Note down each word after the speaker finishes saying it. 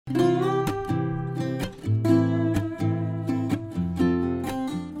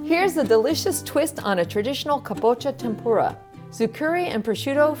Here's a delicious twist on a traditional kabocha tempura: zuccuri and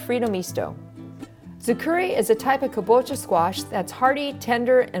prosciutto Frito Misto. Zuccuri is a type of kabocha squash that's hearty,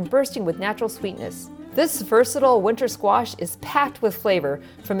 tender, and bursting with natural sweetness. This versatile winter squash is packed with flavor,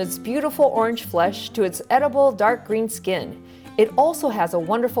 from its beautiful orange flesh to its edible dark green skin. It also has a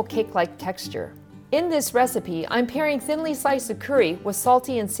wonderful cake-like texture. In this recipe, I'm pairing thinly sliced zuccuri with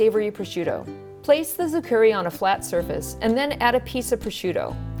salty and savory prosciutto. Place the zuccuri on a flat surface and then add a piece of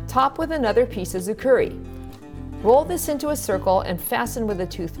prosciutto. Top with another piece of zuccuri. Roll this into a circle and fasten with a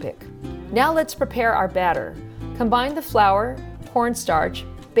toothpick. Now let's prepare our batter. Combine the flour, cornstarch,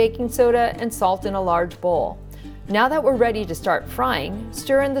 baking soda, and salt in a large bowl. Now that we're ready to start frying,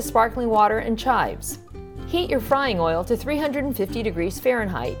 stir in the sparkling water and chives. Heat your frying oil to 350 degrees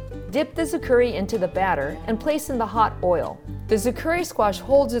Fahrenheit. Dip the zuccuri into the batter and place in the hot oil. The zuccuri squash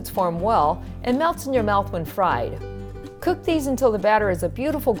holds its form well and melts in your mouth when fried. Cook these until the batter is a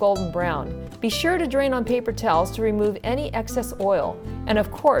beautiful golden brown. Be sure to drain on paper towels to remove any excess oil. And of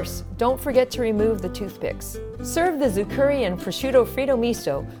course, don't forget to remove the toothpicks. Serve the zuccuri and prosciutto Frito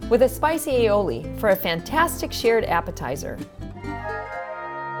Misto with a spicy aioli for a fantastic shared appetizer.